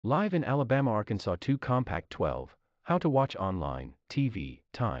Live in Alabama, Arkansas 2Compact 12. How to watch online, TV,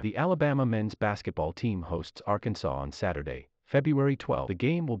 time. The Alabama men's basketball team hosts Arkansas on Saturday, February 12. The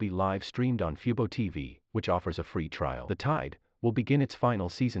game will be live streamed on fuboTV, which offers a free trial. The Tide will begin its final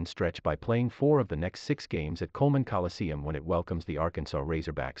season stretch by playing 4 of the next 6 games at Coleman Coliseum when it welcomes the Arkansas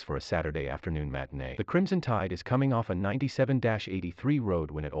Razorbacks for a Saturday afternoon matinee. The Crimson Tide is coming off a 97-83 road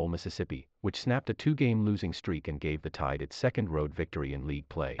win at Ole Miss, which snapped a 2-game losing streak and gave the Tide its second road victory in league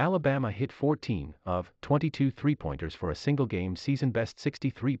play. Alabama hit 14 of 22 three-pointers for a single-game season-best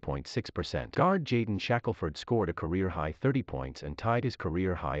 63.6%. Guard Jaden Shackelford scored a career-high 30 points and tied his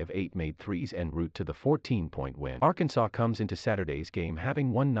career-high of 8 made threes en route to the 14-point win. Arkansas comes into Saturday's game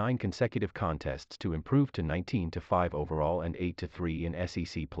having won 9 consecutive contests to improve to 19-5 overall and 8-3 in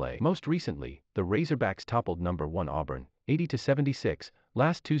SEC play. Most recently, the Razorbacks toppled number 1 Auburn, 80-76,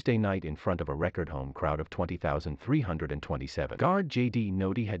 last Tuesday night in front of a record home crowd of 20,327. Guard JD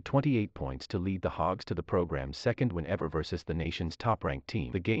Notae had 28 points to lead the Hogs to the program's second win ever versus the nation's top-ranked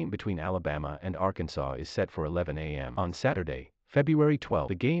team. The game between Alabama and Arkansas is set for 11 a.m. on Saturday, February 12.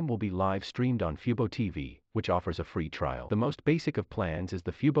 The game will be live streamed on fuboTV, which offers a free trial. The most basic of plans is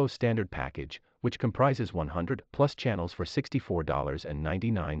the Fubo Standard Package, which comprises 100+ channels for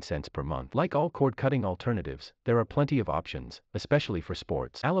 $64.99 per month. Like all cord-cutting alternatives, there are plenty of options, especially for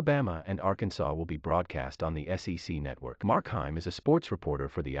sports. Alabama and Arkansas will be broadcast on the SEC network. Mark Heim is a sports reporter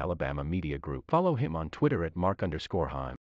for the Alabama Media Group. Follow him on Twitter at @Mark_Heim.